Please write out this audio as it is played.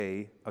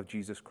way of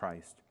Jesus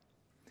Christ.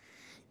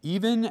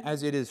 Even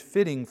as it is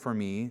fitting for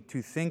me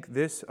to think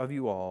this of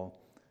you all,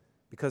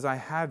 because I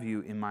have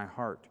you in my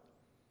heart,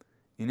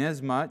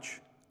 inasmuch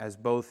as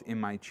both in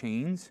my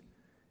chains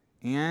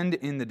and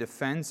in the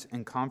defense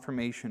and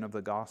confirmation of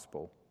the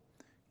gospel,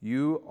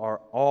 you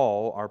are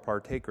all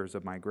partakers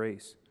of my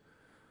grace.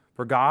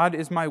 For God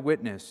is my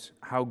witness,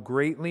 how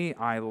greatly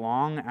I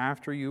long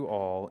after you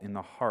all in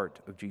the heart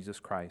of Jesus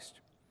Christ.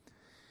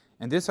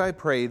 And this I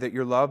pray, that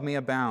your love may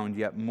abound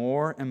yet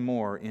more and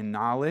more in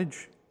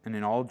knowledge and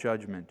in all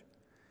judgment,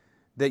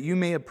 that you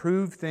may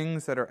approve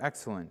things that are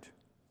excellent,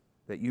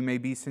 that you may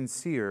be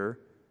sincere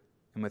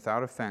and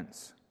without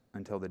offense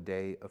until the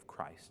day of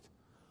Christ.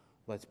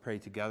 Let's pray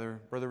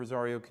together. Brother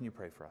Rosario, can you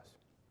pray for us?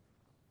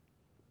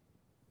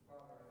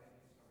 Father, I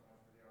thank you so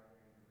much for the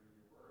opportunity to read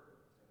your word,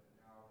 and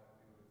now that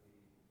we would be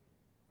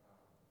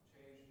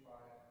changed by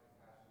it and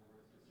pass your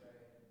words to say,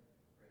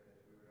 pray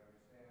that we would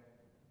understand.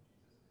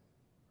 In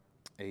Jesus'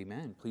 name.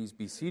 Amen. Please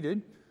be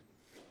seated.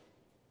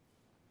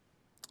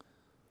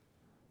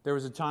 There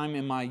was a time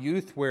in my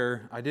youth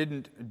where I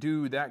didn't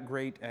do that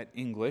great at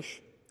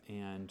English,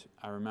 and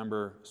I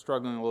remember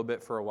struggling a little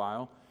bit for a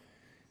while.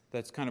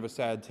 That's kind of a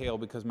sad tale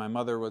because my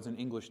mother was an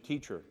English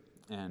teacher,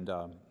 and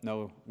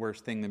no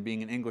worse thing than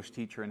being an English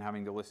teacher and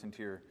having to listen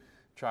to your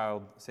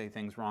child say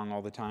things wrong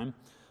all the time.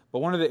 But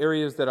one of the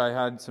areas that I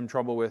had some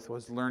trouble with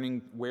was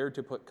learning where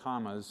to put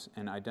commas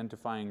and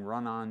identifying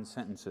run-on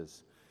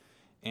sentences.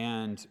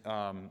 And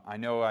I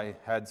know I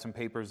had some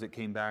papers that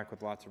came back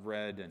with lots of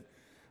red, and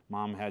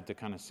Mom had to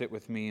kind of sit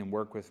with me and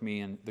work with me.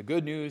 And the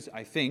good news,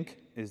 I think,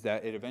 is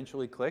that it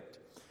eventually clicked,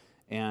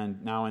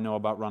 and now I know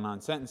about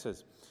run-on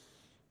sentences.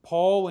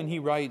 Paul, when he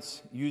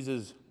writes,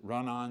 uses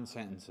run-on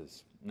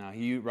sentences. Now,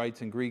 he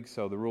writes in Greek,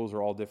 so the rules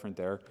are all different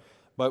there.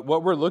 But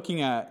what we're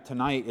looking at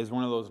tonight is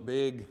one of those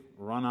big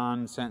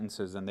run-on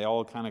sentences, and they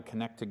all kind of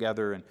connect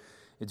together, and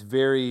it's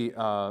very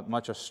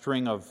much a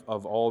string of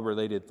all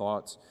related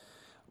thoughts.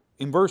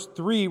 In verse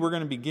 3, we're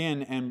going to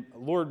begin, and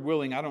Lord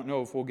willing, I don't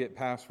know if we'll get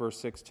past verse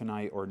 6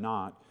 tonight or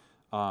not,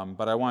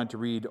 but I wanted to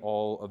read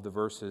all of the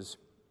verses.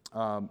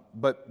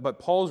 But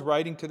Paul's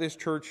writing to this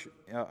church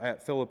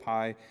at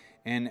Philippi,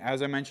 and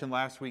as I mentioned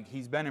last week,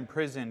 he's been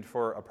imprisoned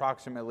for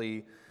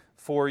approximately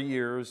 4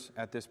 years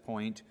at this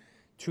point.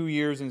 2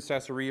 years in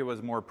Caesarea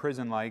was more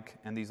prison-like,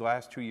 and these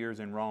last 2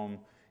 years in Rome,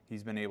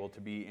 he's been able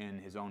to be in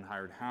his own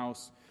hired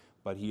house,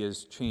 but he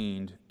is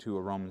chained to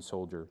a Roman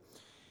soldier.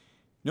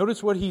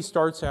 Notice what he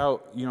starts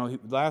out,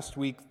 last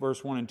week,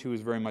 verse 1 and 2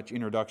 is very much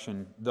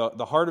introduction.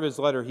 The heart of his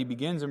letter, he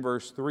begins in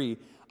verse 3,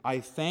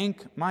 I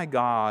thank my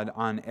God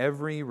on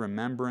every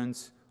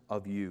remembrance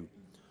of you.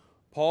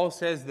 Paul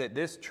says that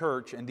this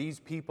church and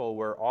these people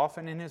were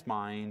often in his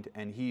mind,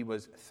 and he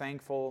was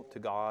thankful to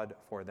God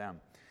for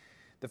them.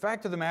 The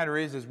fact of the matter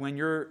is when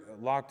you're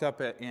locked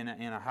up in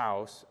a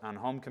house on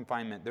home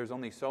confinement, there's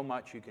only so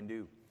much you can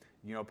do.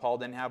 Paul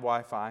didn't have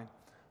Wi-Fi.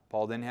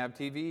 Paul didn't have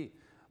TV.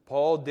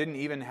 Paul didn't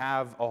even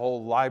have a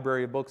whole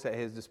library of books at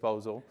his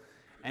disposal.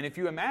 And if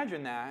you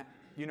imagine that,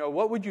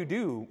 what would you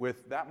do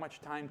with that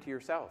much time to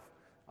yourself?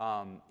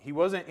 He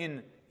wasn't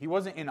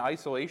in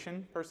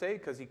isolation per se,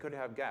 because he could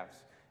have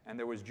guests. And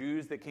there was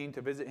Jews that came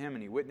to visit him,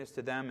 and he witnessed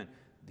to them, and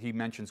he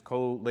mentions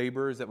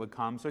co-laborers that would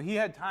come. So he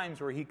had times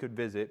where he could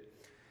visit.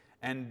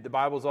 And the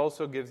Bible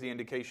also gives the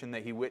indication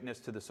that he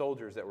witnessed to the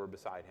soldiers that were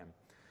beside him.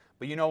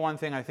 But one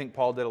thing I think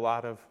Paul did a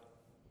lot of?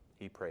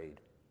 He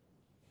prayed.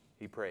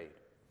 He prayed.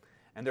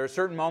 And there are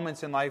certain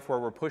moments in life where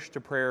we're pushed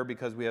to prayer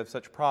because we have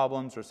such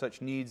problems or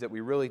such needs that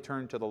we really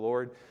turn to the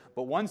Lord.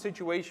 But one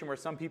situation where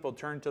some people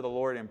turn to the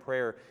Lord in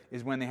prayer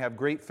is when they have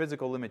great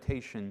physical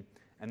limitation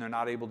and they're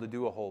not able to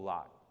do a whole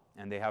lot.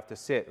 And they have to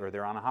sit, or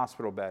they're on a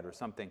hospital bed or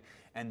something,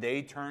 and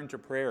they turn to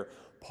prayer.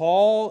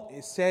 Paul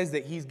says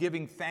that he's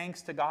giving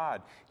thanks to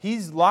God.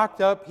 He's locked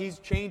up, he's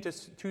chained to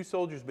 2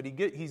 soldiers, but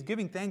he's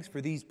giving thanks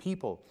for these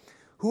people.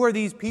 Who are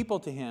these people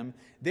to him?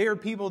 They are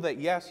people that,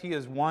 yes, he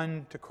has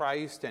won to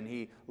Christ, and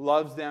he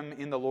loves them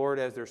in the Lord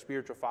as their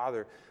spiritual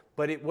father,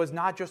 but it was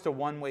not just a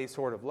one-way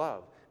sort of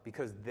love,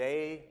 because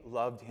they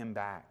loved him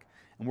back.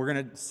 And we're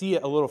going to see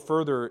it a little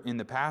further in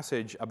the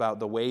passage about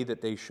the way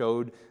that they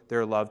showed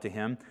their love to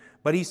him.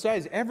 But he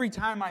says, every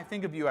time I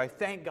think of you, I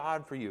thank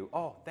God for you.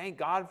 Oh, thank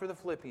God for the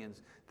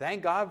Philippians.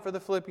 Thank God for the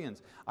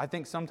Philippians. I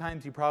think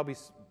sometimes he probably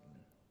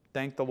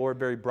thanked the Lord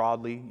very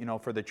broadly,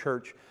 for the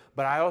church.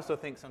 But I also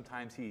think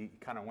sometimes he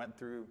kind of went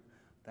through,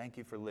 thank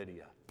you for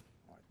Lydia.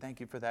 Thank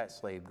you for that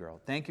slave girl.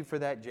 Thank you for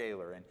that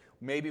jailer. And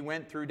maybe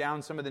went through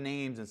down some of the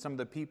names and some of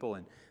the people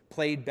and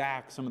played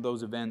back some of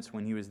those events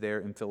when he was there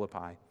in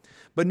Philippi.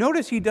 But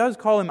notice he does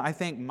call him, I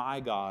think,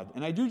 my God.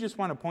 And I do just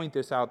want to point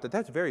this out,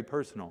 that's very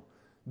personal.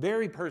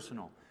 Very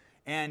personal.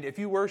 And if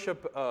you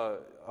worship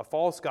a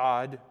false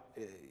god,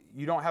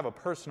 you don't have a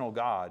personal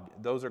God.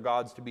 Those are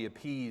gods to be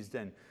appeased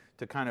and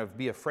to kind of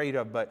be afraid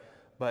of.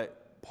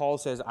 But Paul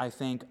says, I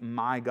thank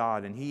my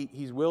God. And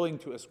he's willing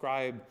to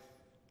ascribe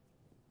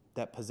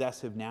that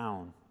possessive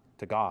noun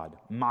to God,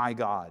 my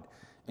God.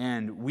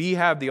 And we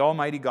have the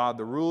Almighty God,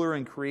 the ruler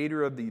and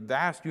creator of the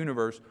vast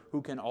universe,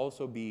 who can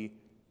also be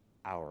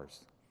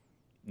ours.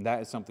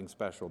 That is something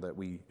special that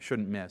we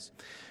shouldn't miss.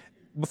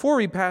 Before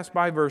we pass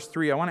by verse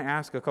 3, I want to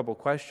ask a couple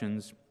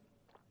questions.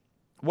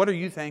 What are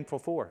you thankful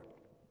for?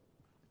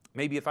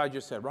 Maybe if I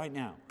just said right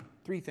now,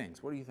 3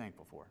 things, what are you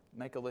thankful for?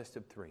 Make a list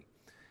of 3.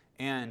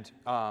 And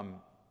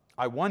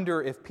I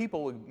wonder if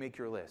people would make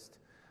your list.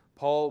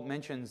 Paul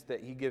mentions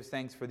that he gives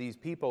thanks for these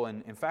people,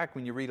 and in fact,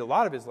 when you read a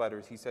lot of his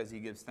letters, he says he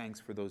gives thanks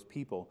for those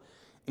people.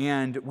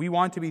 And we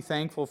want to be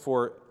thankful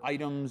for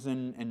items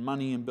and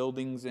money and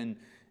buildings and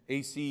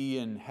AC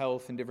and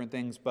health and different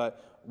things,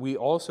 but we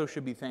also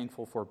should be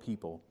thankful for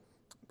people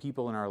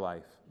in our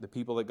life, the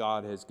people that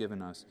God has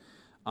given us.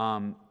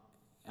 On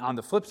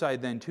the flip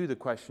side then, too, the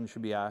question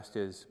should be asked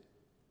is,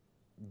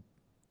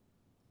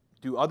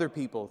 do other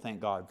people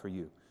thank God for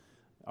you?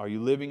 Are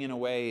you living in a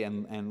way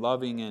and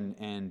loving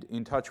and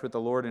in touch with the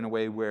Lord in a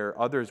way where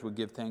others would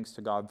give thanks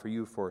to God for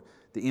you for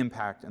the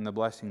impact and the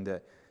blessing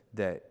that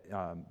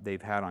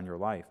they've had on your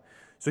life?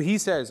 So he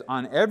says,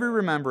 on every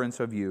remembrance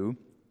of you.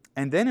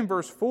 And then in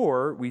verse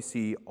 4, we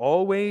see,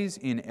 always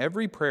in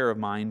every prayer of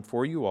mine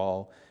for you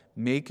all,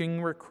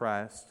 making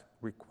request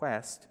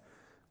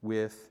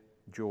with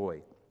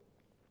joy.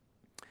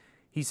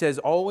 He says,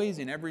 always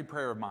in every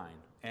prayer of mine.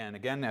 And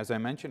again, as I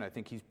mentioned, I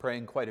think he's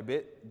praying quite a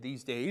bit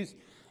these days.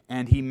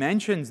 And he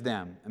mentions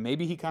them.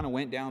 Maybe he kind of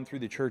went down through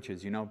the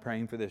churches,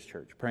 praying for this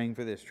church, praying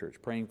for this church,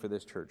 praying for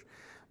this church.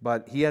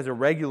 But he has a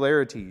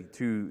regularity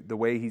to the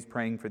way he's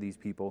praying for these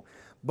people.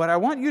 But I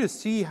want you to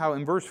see how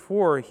in verse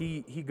 4,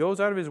 he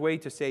goes out of his way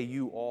to say,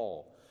 you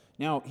all.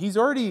 Now, he's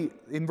already,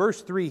 in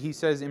verse 3, he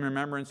says, in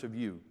remembrance of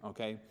you,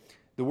 okay?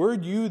 The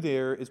word you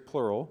there is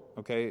plural,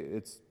 okay?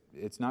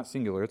 It's not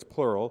singular, it's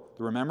plural.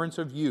 The remembrance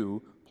of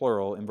you,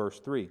 plural, in verse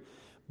 3.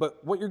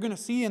 But what you're going to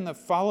see in the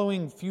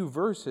following few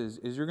verses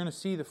is you're going to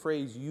see the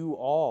phrase you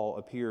all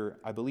appear,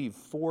 I believe,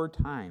 4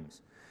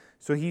 times.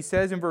 So he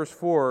says in verse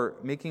 4,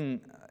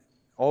 making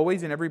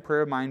always in every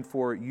prayer of mine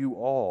for you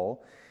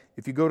all.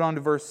 If you go down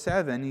to verse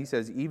 7, he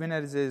says, even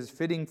as it is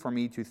fitting for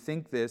me to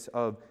think this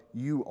of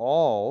you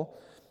all.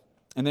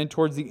 And then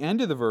towards the end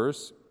of the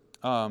verse,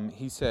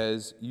 he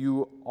says,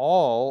 you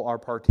all are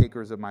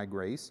partakers of my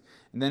grace.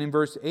 And then in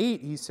verse 8,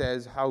 he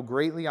says, how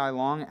greatly I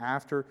long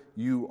after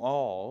you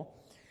all.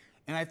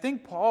 And I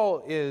think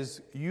Paul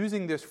is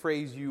using this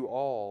phrase, you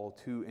all,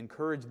 to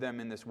encourage them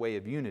in this way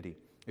of unity.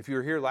 If you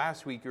were here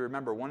last week, you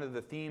remember one of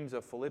the themes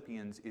of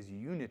Philippians is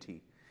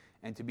unity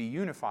and to be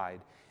unified.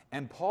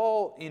 And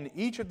Paul, in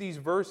each of these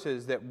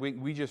verses that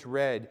we just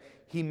read,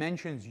 he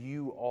mentions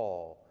you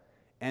all.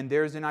 And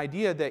there's an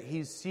idea that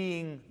he's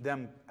seeing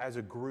them as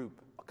a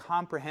group,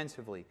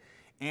 comprehensively.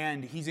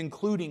 And he's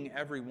including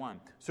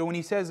everyone. So when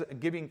he says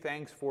giving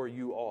thanks for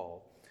you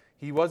all,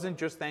 he wasn't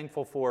just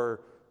thankful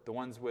for the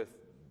ones with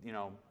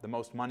the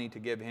most money to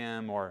give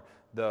him, or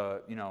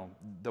the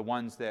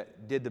ones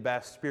that did the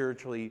best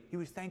spiritually. He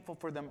was thankful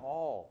for them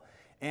all.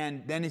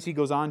 And then as he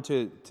goes on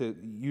to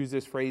use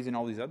this phrase in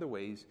all these other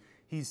ways,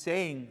 he's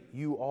saying,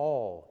 you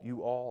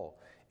all.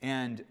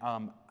 And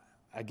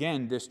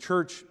again, this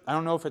church, I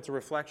don't know if it's a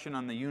reflection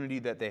on the unity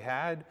that they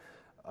had,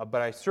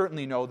 but I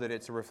certainly know that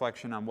it's a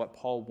reflection on what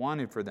Paul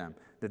wanted for them,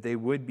 that they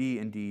would be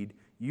indeed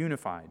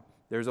unified.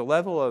 There's a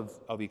level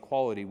of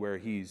equality where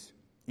he's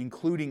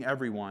including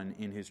everyone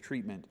in his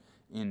treatment,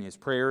 in his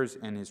prayers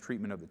and his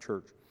treatment of the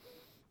church.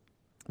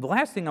 The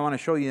last thing I want to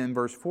show you in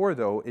verse 4,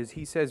 though, is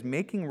he says,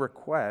 making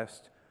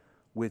request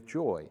with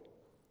joy.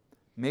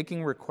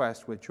 Making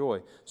request with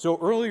joy. So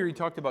earlier he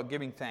talked about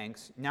giving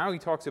thanks. Now he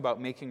talks about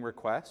making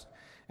request.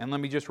 And let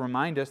me just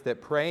remind us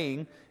that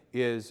praying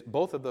is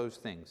both of those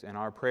things. And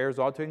our prayers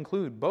ought to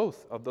include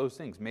both of those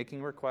things,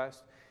 making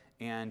request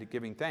and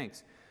giving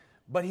thanks.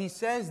 But he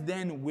says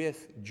then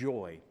with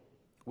joy.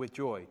 With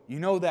joy. You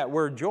know that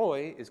word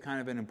joy is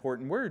kind of an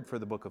important word for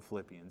the book of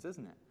Philippians,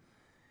 isn't it?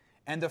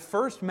 And the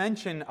first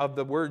mention of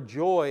the word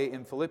joy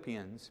in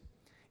Philippians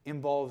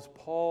involves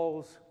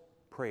Paul's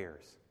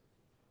prayers.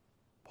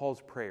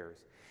 Paul's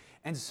prayers.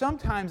 And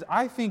sometimes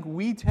I think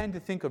we tend to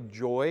think of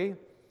joy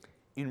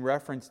in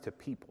reference to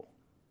people.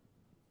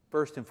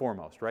 First and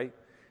foremost, right?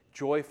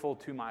 Joyful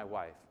to my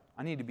wife.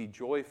 I need to be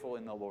joyful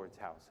in the Lord's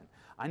house. And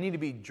I need to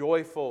be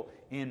joyful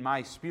in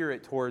my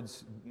spirit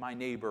towards my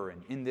neighbor.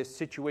 And in this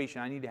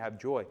situation, I need to have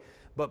joy.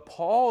 But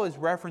Paul is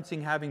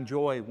referencing having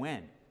joy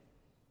when?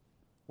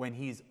 When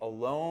he's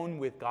alone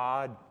with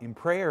God in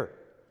prayer.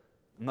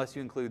 Unless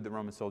you include the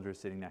Roman soldiers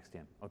sitting next to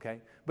him,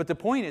 okay? But the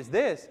point is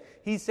this.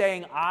 He's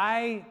saying,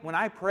 when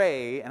I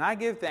pray and I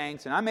give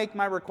thanks and I make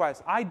my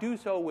requests, I do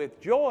so with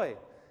joy.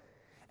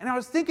 And I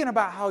was thinking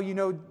about how,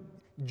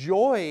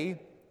 joy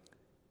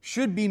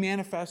should be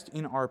manifest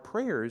in our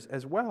prayers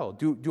as well.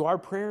 Do our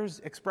prayers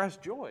express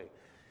joy?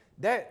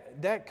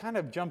 That kind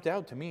of jumped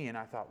out to me, and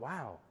I thought,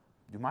 wow,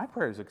 do my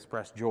prayers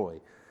express joy?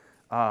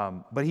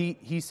 But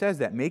he says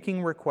that,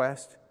 making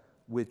request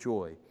with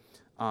joy.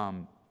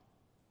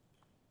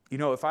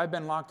 If I've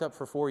been locked up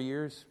for 4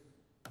 years,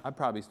 I'd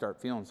probably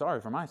start feeling sorry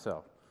for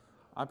myself.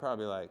 I'd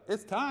probably be like,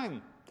 it's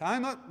time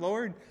time up,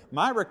 Lord.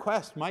 My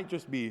request might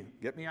just be,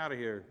 get me out of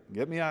here,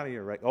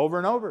 right? Over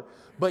and over.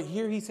 But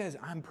here he says,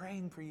 I'm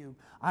praying for you.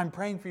 I'm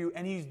praying for you.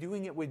 And he's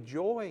doing it with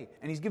joy.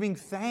 And he's giving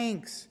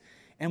thanks.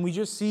 And we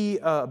just see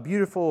a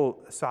beautiful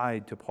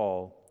side to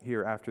Paul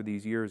here after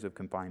these years of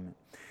confinement.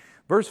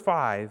 Verse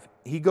 5,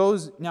 he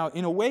goes, now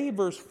in a way,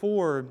 verse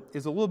 4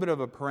 is a little bit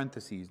of a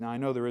parenthesis. Now I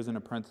know there isn't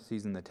a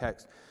parenthesis in the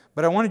text,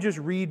 but I want to just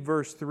read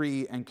verse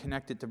 3 and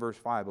connect it to verse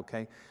 5,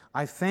 okay?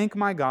 I thank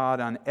my God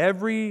on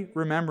every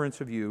remembrance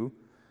of you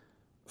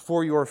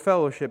for your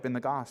fellowship in the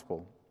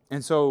gospel.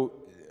 And so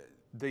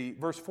the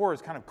verse 4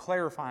 is kind of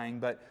clarifying,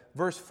 but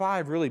verse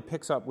 5 really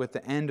picks up with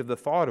the end of the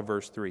thought of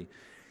verse 3.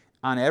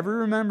 On every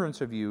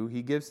remembrance of you,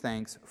 he gives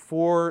thanks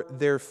for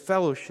their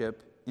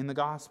fellowship in the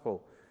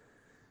gospel.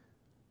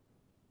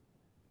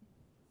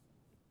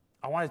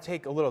 I want to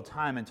take a little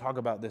time and talk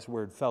about this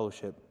word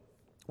fellowship.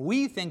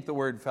 We think the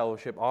word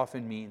fellowship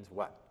often means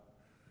what?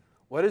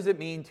 What does it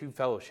mean to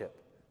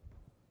fellowship?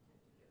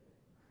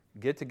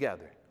 Get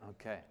together.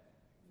 Okay.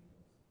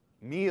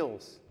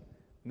 Meals.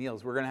 We're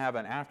going to have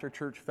an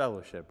after-church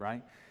fellowship,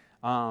 right?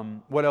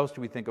 What else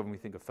do we think of when we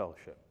think of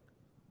fellowship?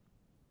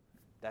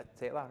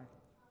 Say it louder.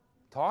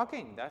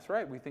 Talking. That's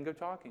right. We think of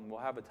talking.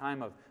 We'll have a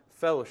time of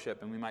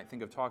fellowship, and we might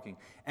think of talking.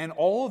 And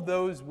all of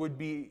those would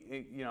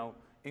be,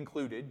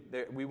 included.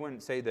 We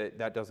wouldn't say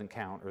that doesn't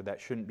count or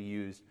that shouldn't be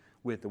used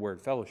with the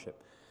word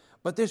fellowship.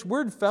 But this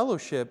word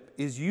fellowship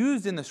is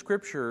used in the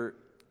Scripture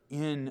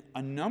in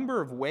a number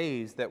of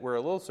ways that were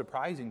a little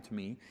surprising to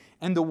me.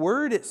 And the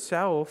word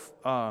itself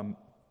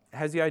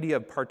has the idea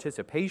of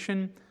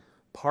participation,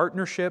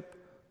 partnership,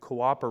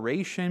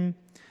 cooperation.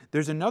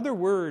 There's another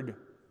word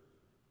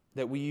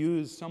that we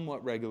use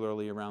somewhat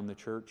regularly around the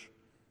church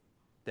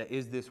that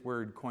is this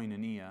word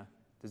koinonia.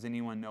 Does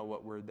anyone know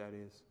what word that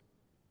is?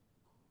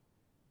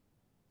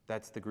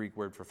 That's the Greek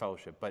word for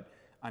fellowship. But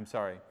I'm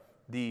sorry,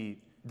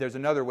 there's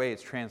another way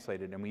it's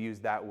translated, and we use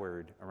that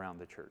word around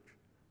the church.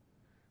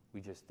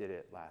 We just did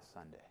it last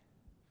Sunday.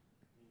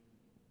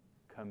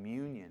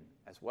 Communion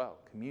as well,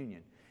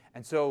 communion.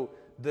 And so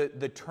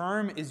the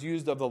term is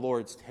used of the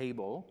Lord's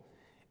table,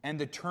 and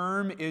the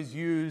term is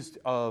used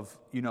of,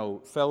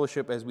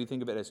 fellowship as we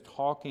think of it as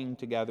talking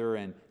together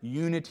and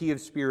unity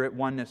of spirit,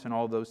 oneness, and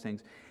all those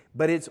things.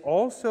 But it's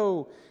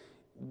also,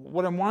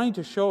 what I'm wanting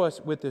to show us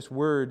with this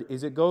word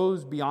is it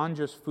goes beyond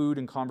just food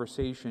and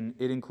conversation.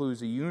 It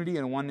includes a unity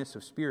and a oneness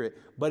of spirit,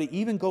 but it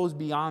even goes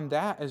beyond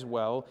that as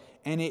well.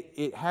 And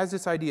it has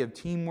this idea of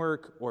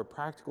teamwork or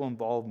practical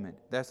involvement.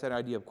 That's that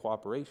idea of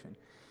cooperation.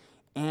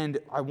 And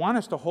I want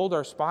us to hold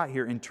our spot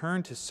here and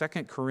turn to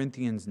 2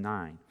 Corinthians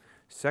 9.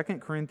 2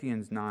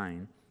 Corinthians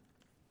 9,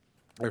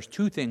 there's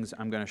two things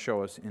I'm going to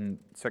show us in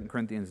 2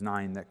 Corinthians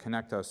 9 that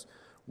connect us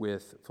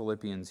with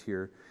Philippians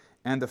here.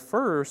 And the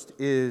first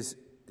is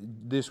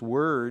this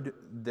word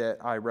that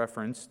I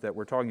referenced that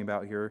we're talking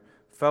about here,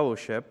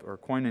 fellowship or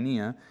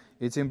koinonia.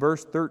 It's in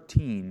verse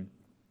 13.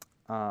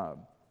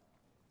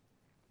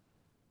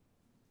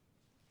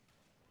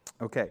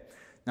 Okay,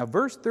 now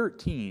verse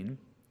 13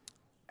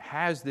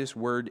 has this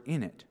word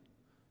in it.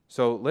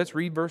 So let's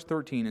read verse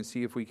 13 and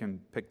see if we can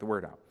pick the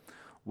word out.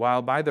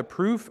 While by the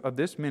proof of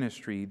this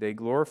ministry they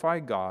glorify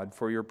God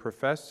for your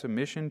professed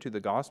submission to the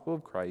gospel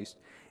of Christ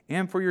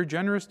and for your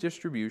generous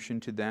distribution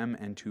to them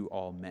and to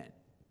all men.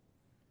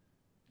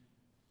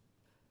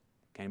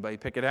 Can anybody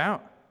pick it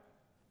out?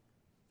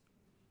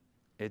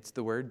 It's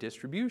the word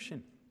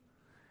distribution.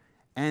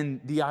 And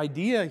the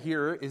idea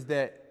here is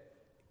that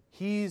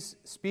he's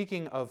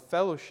speaking of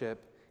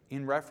fellowship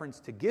in reference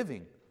to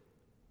giving.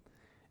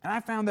 And I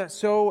found that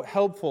so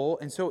helpful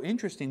and so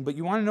interesting. But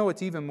you want to know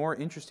what's even more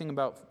interesting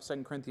about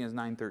 2 Corinthians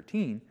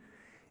 9:13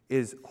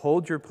 is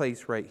hold your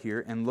place right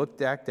here and look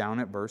back down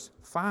at verse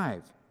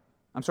 4.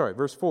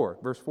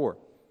 Verse 4.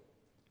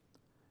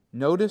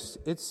 Notice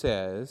it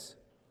says,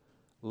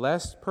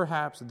 lest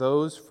perhaps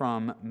those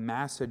from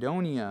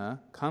Macedonia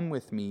come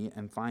with me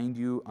and find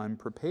you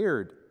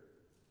unprepared.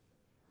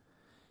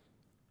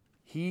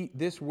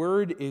 This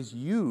word is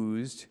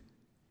used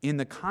in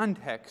the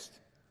context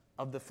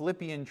of the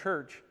Philippian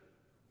church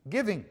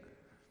giving.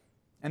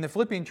 And the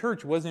Philippian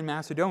church was in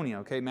Macedonia,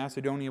 okay?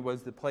 Macedonia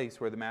was the place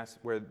where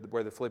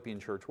the Philippian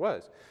church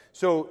was.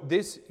 So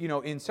this,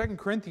 in 2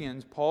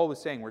 Corinthians, Paul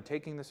was saying, we're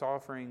taking this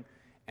offering,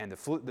 and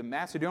the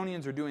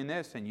Macedonians are doing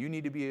this, and you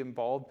need to be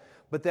involved.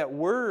 But that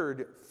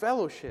word,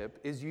 fellowship,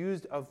 is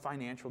used of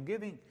financial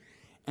giving.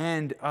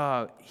 And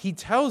he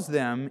tells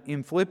them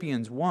in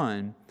Philippians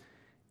 1,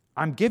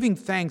 I'm giving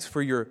thanks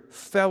for your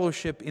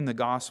fellowship in the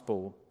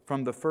gospel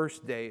from the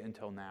first day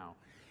until now.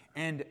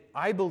 And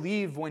I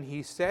believe when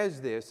he says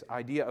this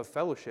idea of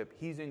fellowship,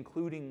 he's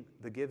including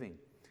the giving.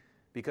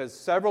 Because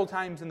several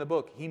times in the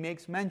book, he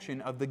makes mention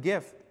of the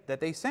gift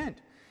that they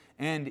sent.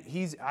 And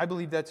I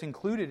believe that's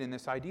included in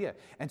this idea.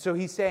 And so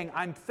he's saying,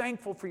 I'm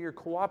thankful for your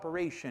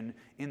cooperation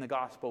in the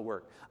gospel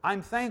work.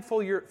 I'm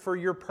thankful for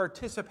your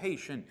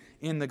participation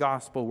in the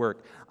gospel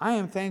work. I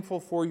am thankful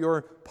for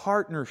your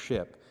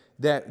partnership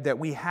that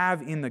we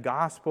have in the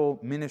gospel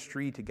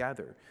ministry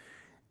together.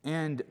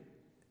 And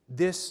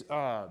this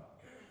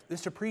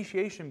this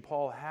appreciation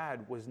Paul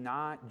had was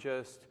not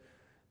just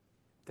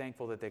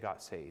thankful that they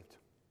got saved,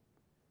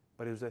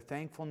 but it was a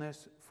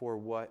thankfulness for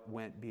what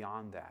went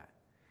beyond that.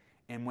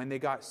 And when they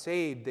got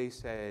saved, they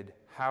said,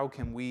 how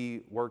can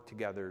we work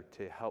together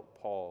to help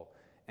Paul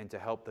and to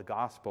help the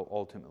gospel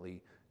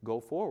ultimately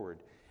go forward?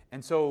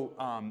 And so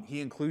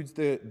he includes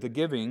the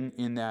giving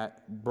in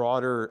that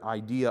broader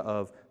idea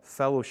of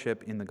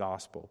fellowship in the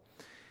gospel.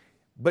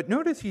 But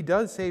notice he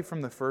does say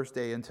from the first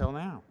day until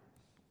now.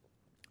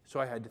 So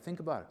I had to think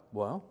about it.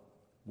 Well,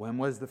 when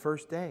was the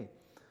first day?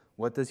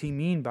 What does he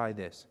mean by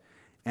this?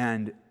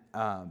 And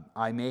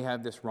I may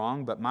have this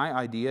wrong, but my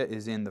idea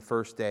is in the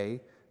first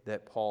day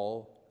that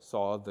Paul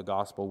saw the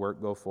gospel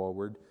work go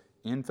forward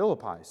in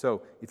Philippi.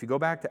 So if you go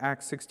back to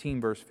Acts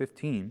 16, verse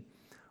 15,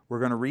 we're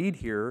going to read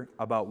here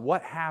about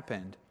what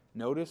happened.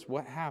 Notice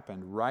what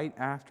happened right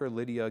after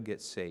Lydia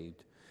gets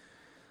saved.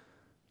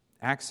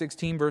 Acts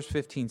 16, verse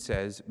 15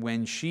 says,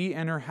 when she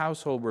and her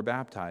household were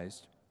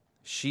baptized,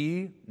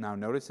 she, now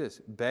notice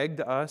this,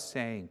 begged us,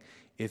 saying,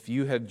 if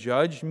you have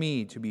judged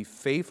me to be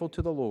faithful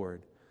to the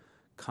Lord,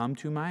 come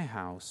to my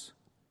house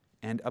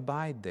and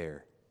abide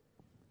there.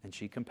 And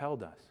she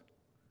compelled us.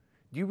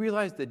 Do you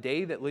realize the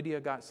day that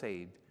Lydia got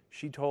saved,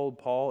 she told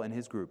Paul and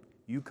his group,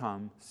 you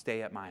come,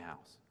 stay at my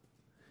house.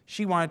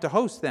 She wanted to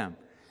host them.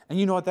 And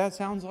you know what that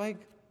sounds like?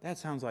 That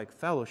sounds like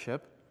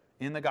fellowship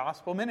in the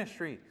gospel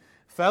ministry.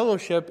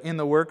 Fellowship in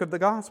the work of the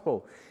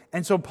gospel.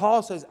 And so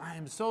Paul says, I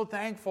am so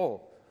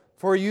thankful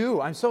for you.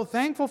 I'm so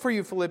thankful for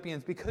you,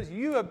 Philippians, because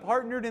you have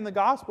partnered in the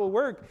gospel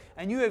work,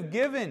 and you have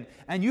given,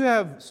 and you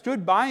have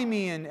stood by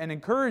me and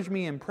encouraged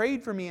me and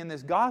prayed for me in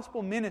this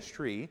gospel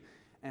ministry,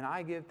 and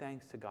I give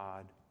thanks to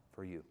God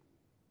for you.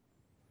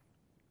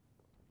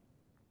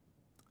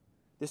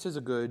 This is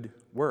a good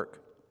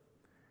work.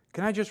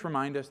 Can I just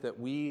remind us that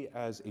we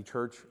as a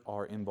church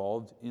are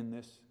involved in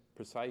this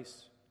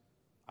precise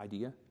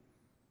idea?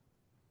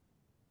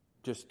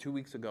 Just 2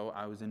 weeks ago,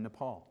 I was in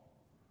Nepal.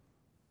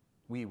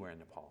 We were in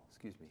Nepal.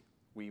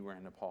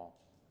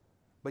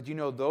 But you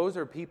know, those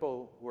are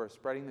people who are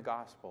spreading the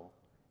gospel,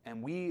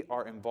 and we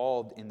are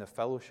involved in the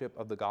fellowship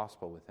of the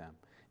gospel with them.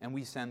 And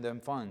we send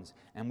them funds,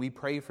 and we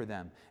pray for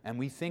them, and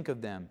we think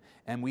of them,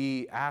 and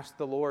we ask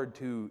the Lord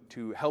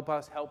to help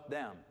us help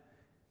them.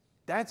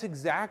 That's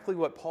exactly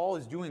what Paul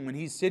is doing when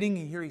he's sitting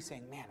here. He's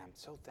saying, man, I'm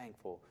so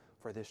thankful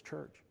for this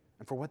church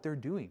and for what they're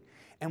doing.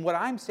 And what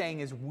I'm saying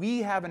is we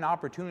have an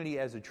opportunity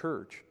as a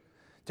church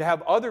to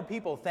have other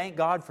people thank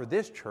God for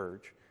this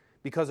church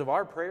because of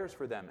our prayers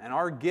for them and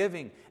our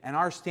giving and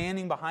our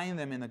standing behind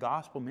them in the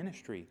gospel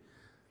ministry.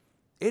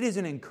 It is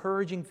an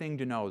encouraging thing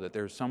to know that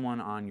there's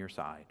someone on your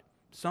side,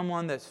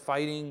 someone that's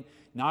fighting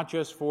not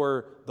just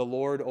for the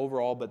Lord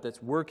overall, but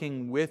that's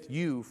working with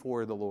you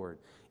for the Lord.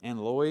 And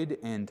Lloyd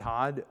and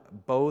Todd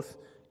both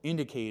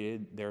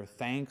indicated their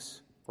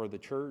thanks for the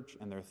church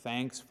and their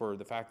thanks for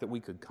the fact that we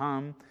could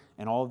come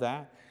and all of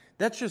that.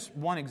 That's just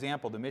one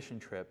example, the mission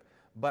trip.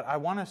 But I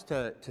want us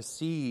to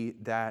see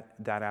that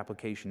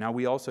application. Now,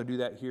 we also do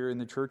that here in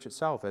the church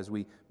itself as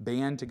we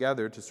band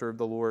together to serve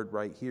the Lord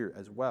right here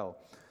as well.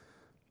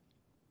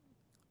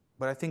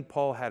 But I think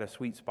Paul had a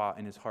sweet spot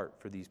in his heart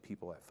for these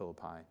people at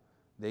Philippi.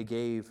 They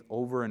gave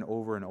over and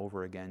over and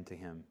over again to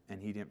him, and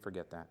he didn't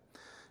forget that.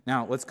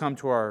 Now, let's come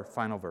to our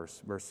final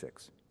verse, verse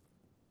 6.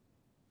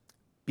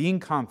 Being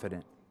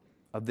confident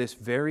of this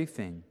very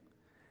thing,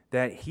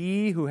 that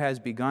he who has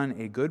begun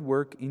a good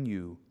work in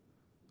you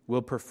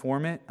will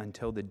perform it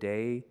until the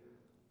day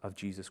of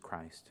Jesus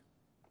Christ.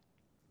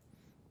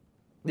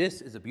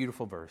 This is a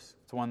beautiful verse.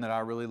 It's one that I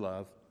really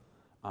love.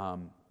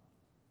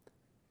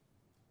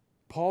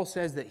 Paul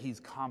says that he's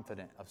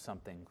confident of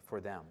something for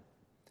them.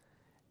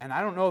 And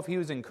I don't know if he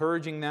was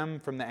encouraging them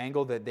from the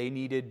angle that they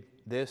needed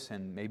this,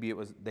 and maybe it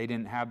was they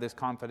didn't have this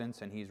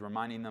confidence, and he's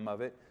reminding them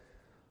of it.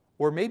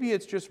 Or maybe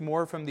it's just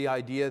more from the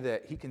idea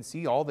that he can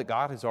see all that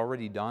God has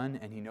already done,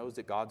 and he knows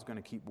that God's going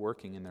to keep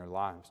working in their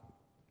lives.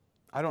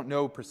 I don't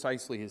know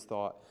precisely his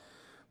thought,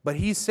 but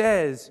he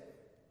says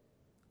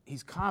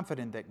he's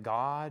confident that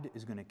God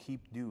is going to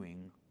keep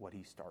doing what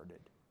he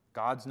started.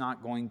 God's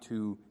not going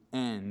to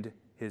end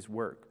his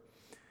work.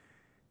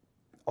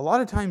 A lot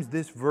of times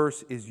this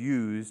verse is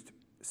used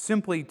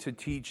simply to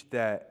teach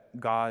that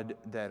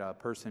a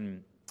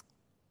person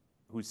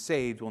who's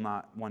saved will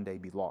not one day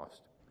be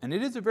lost. And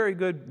it is a very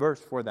good verse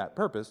for that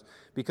purpose,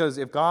 because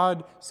if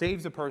God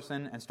saves a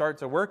person and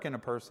starts a work in a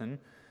person,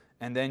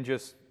 and then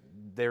just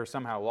they're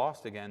somehow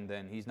lost again,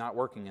 then he's not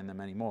working in them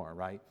anymore,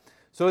 right?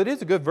 So it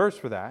is a good verse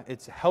for that.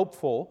 It's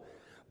helpful,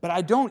 but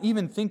I don't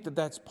even think that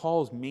that's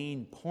Paul's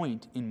main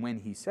point in when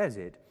he says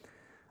it.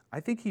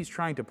 I think he's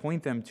trying to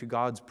point them to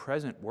God's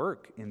present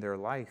work in their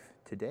life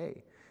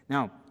today.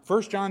 Now,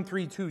 1 John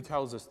 3:2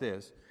 tells us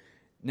this.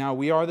 Now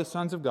we are the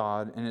sons of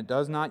God, and it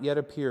does not yet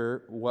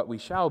appear what we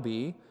shall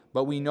be,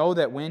 but we know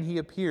that when he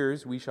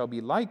appears, we shall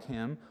be like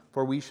him,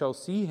 for we shall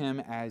see him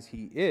as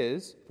he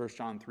is. 1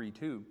 John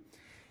 3:2.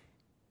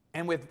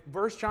 And with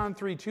 1 John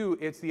 3:2,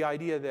 it's the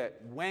idea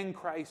that when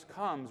Christ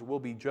comes, we'll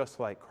be just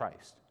like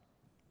Christ.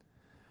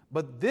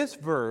 But this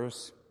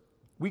verse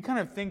we kind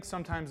of think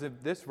sometimes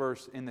of this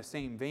verse in the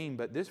same vein,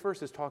 but this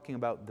verse is talking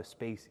about the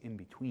space in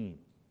between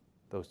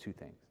those two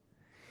things.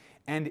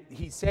 And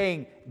he's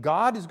saying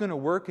God is going to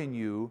work in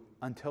you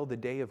until the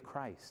day of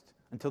Christ,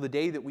 until the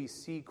day that we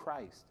see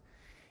Christ.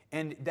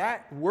 And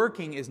that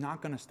working is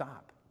not going to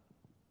stop.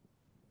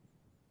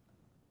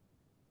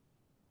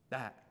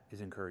 That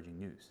is encouraging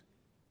news.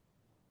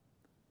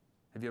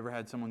 Have you ever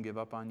had someone give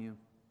up on you? Have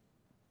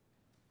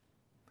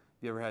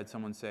you ever had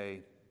someone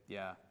say,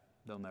 yeah,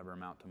 they'll never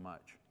amount to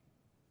much?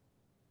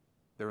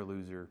 They're a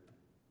loser.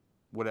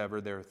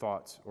 Whatever their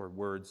thoughts or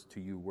words to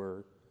you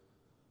were.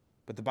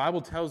 But the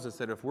Bible tells us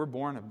that if we're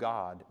born of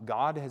God,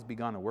 God has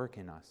begun a work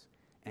in us,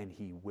 and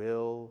He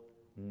will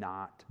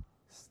not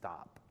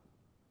stop.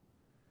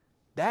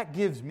 That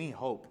gives me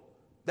hope.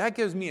 That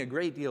gives me a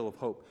great deal of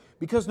hope.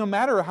 Because no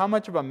matter how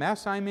much of a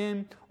mess I'm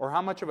in, or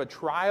how much of a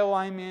trial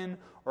I'm in,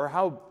 or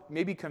how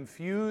maybe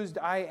confused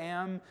I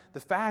am, the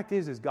fact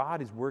is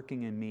God is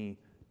working in me,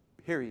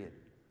 period.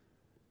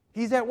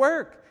 He's at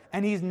work,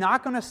 and He's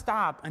not going to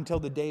stop until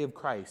the day of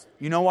Christ.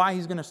 You know why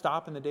He's going to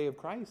stop in the day of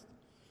Christ?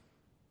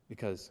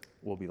 Because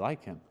we'll be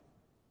like Him.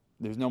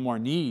 There's no more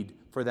need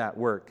for that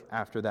work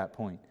after that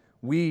point.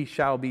 We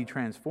shall be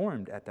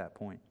transformed at that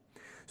point.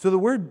 So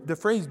the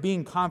phrase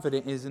being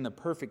confident is in the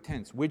perfect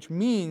tense, which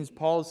means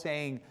Paul's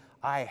saying,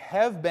 I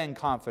have been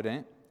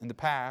confident in the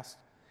past,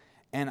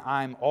 and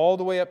I'm all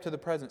the way up to the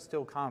present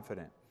still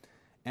confident.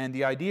 And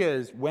the idea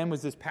is, when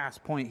was this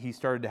past point he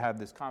started to have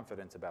this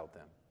confidence about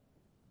them?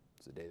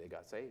 It was the day they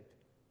got saved.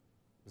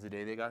 It was the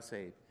day they got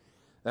saved.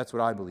 That's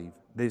what I believe.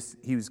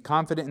 He was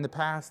confident in the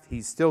past.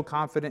 He's still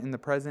confident in the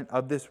present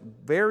of this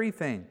very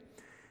thing.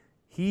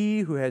 He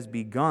who has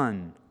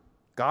begun,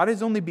 God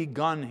has only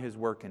begun His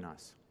work in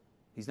us.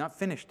 He's not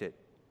finished it.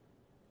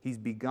 He's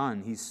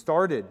begun. He's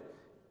started.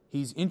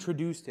 He's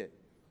introduced it.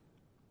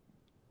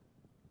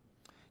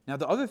 Now,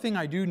 the other thing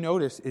I do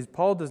notice is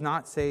Paul does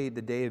not say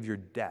the day of your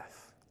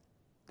death.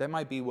 That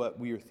might be what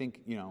we are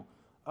thinking,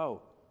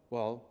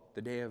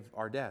 the day of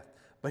our death.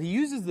 But he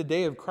uses the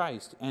day of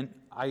Christ, and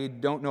I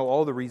don't know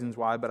all the reasons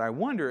why, but I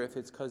wonder if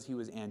it's because he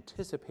was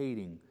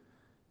anticipating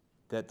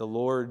that the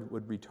Lord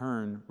would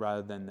return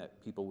rather than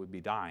that people would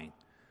be dying.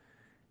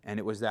 And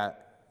it was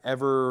that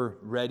ever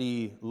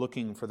ready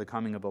looking for the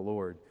coming of the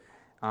Lord.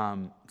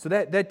 So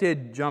that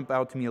did jump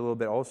out to me a little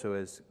bit also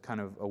as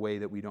kind of a way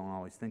that we don't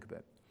always think of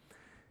it.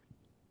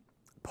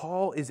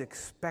 Paul is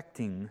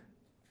expecting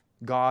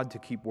God to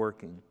keep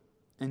working.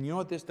 And you know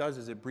what this does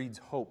is it breeds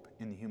hope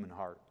in the human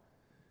heart.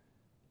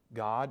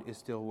 God is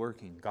still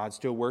working. God's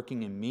still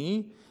working in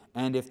me.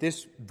 And if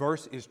this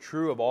verse is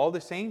true of all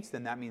the saints,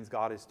 then that means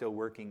God is still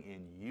working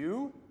in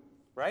you,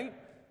 right?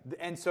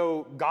 And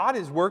so God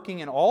is working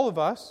in all of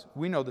us.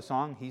 We know the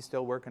song, He's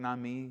still working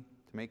on me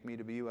to make me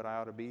to be what I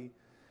ought to be.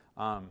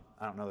 I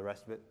don't know the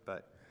rest of it,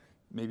 but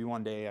maybe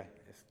one day,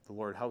 if the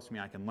Lord helps me,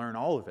 I can learn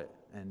all of it.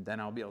 And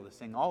then I'll be able to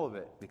sing all of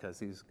it because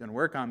He's going to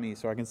work on me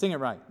so I can sing it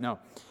right. No.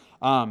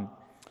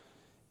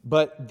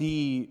 But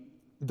the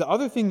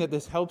other thing that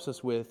this helps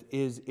us with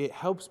is it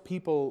helps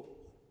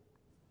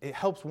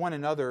one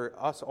another,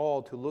 us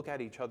all, to look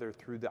at each other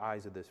through the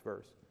eyes of this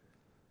verse.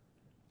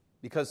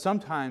 Because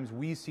sometimes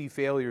we see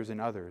failures in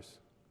others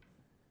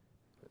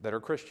that are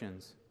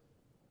Christians,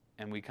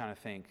 and we kind of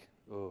think,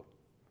 oh,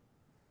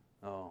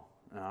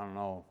 I don't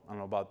know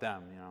about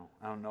them,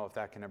 I don't know if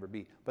that can ever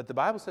be. But the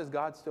Bible says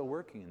God's still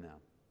working in them.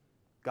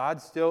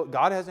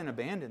 God hasn't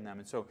abandoned them,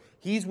 and so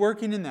He's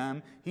working in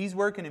them, He's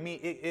working in me.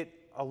 It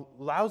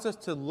allows us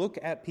to look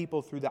at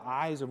people through the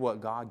eyes of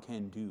what God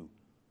can do.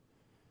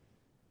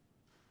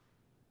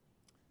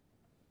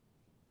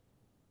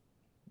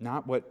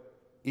 Not what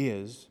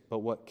is, but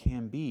what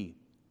can be.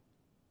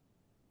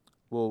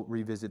 We'll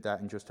revisit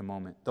that in just a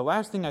moment. The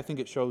last thing I think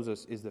it shows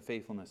us is the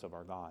faithfulness of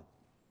our God.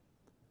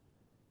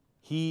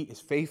 He is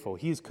faithful.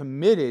 He is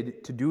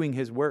committed to doing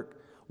His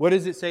work. What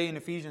does it say in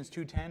Ephesians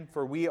 2:10?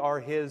 For we are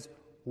His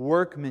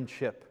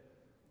workmanship,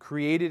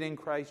 created in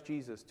Christ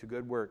Jesus to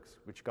good works,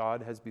 which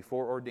God has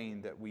before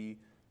ordained that we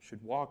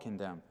should walk in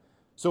them.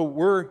 So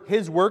we're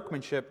His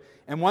workmanship,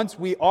 and once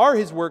we are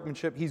His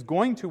workmanship, He's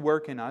going to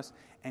work in us,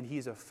 and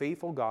He's a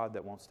faithful God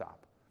that won't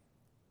stop.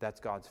 That's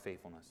God's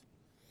faithfulness.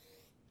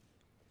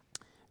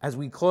 As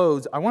we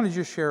close, I want to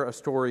just share a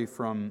story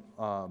from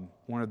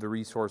one of the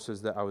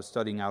resources that I was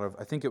studying out of.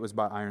 I think it was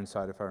by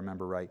Ironside, if I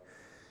remember right.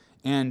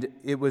 And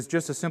it was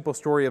just a simple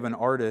story of an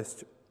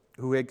artist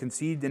who had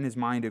conceived in his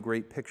mind a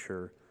great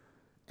picture,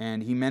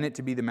 and he meant it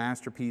to be the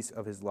masterpiece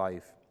of his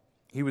life.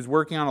 He was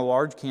working on a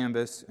large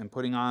canvas and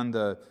putting on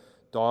the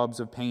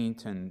daubs of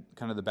paint and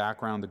kind of the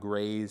background, the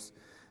grays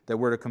that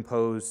were to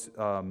compose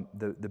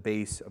the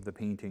base of the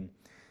painting,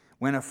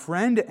 when a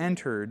friend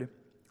entered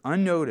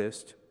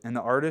unnoticed, and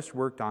the artist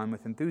worked on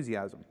with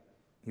enthusiasm.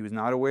 He was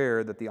not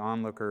aware that the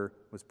onlooker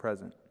was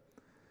present.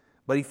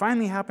 But he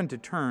finally happened to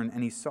turn,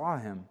 and he saw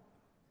him,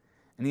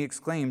 and he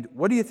exclaimed,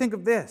 "What do you think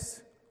of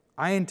this?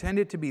 I intend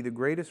it to be the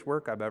greatest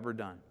work I've ever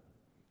done."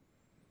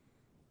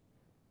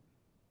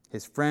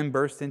 His friend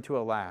burst into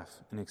a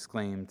laugh and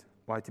exclaimed,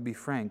 "Why, to be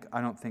frank, I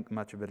don't think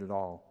much of it at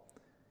all.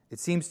 It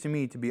seems to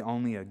me to be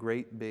only a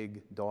great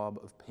big daub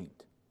of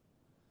paint.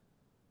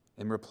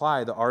 In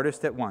reply, the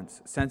artist at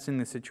once, sensing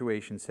the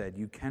situation, said,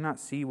 "You cannot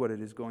see what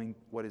is going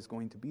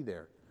to be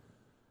there,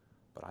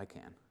 but I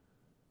can."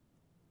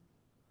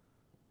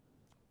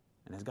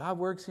 And as God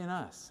works in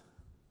us,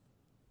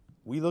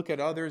 we look at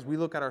others, we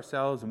look at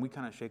ourselves, and we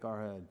kind of shake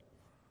our head.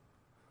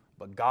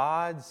 But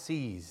God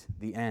sees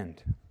the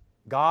end.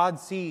 God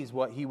sees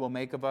what He will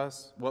make of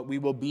us, what we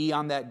will be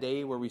on that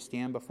day where we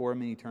stand before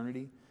Him in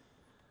eternity.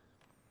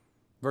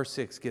 Verse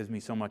 6 gives me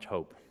so much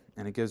hope,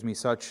 and it gives me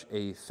such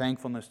a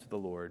thankfulness to the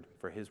Lord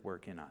for His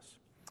work in us.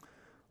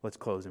 Let's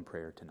close in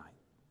prayer tonight.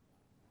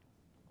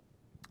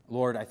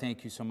 Lord, I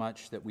thank You so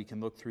much that we can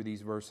look through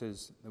these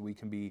verses, that we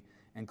can be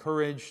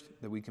encouraged,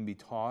 that we can be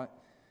taught,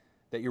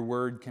 that Your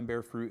word can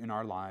bear fruit in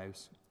our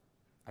lives.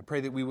 I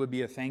pray that we would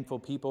be a thankful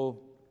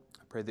people.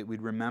 I pray that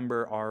we'd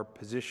remember our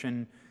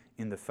position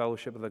in the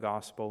fellowship of the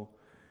gospel,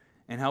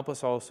 and help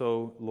us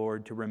also,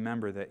 Lord, to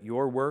remember that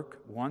Your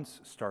work,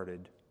 once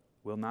started,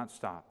 will not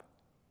stop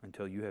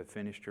until You have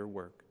finished Your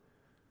work.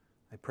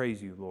 I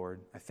praise You,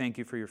 Lord. I thank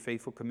You for Your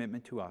faithful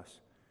commitment to us,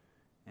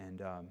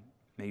 and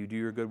may You do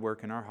Your good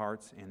work in our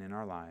hearts and in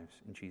our lives.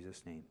 In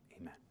Jesus' name,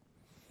 amen.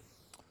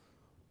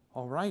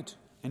 All right.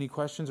 Any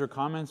questions or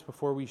comments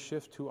before we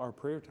shift to our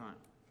prayer time?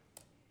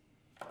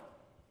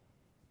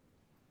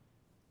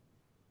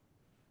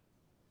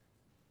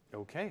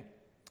 Okay.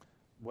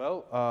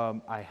 Well,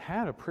 I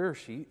had a prayer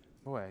sheet.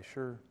 Boy, I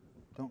sure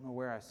don't know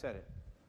where I set it.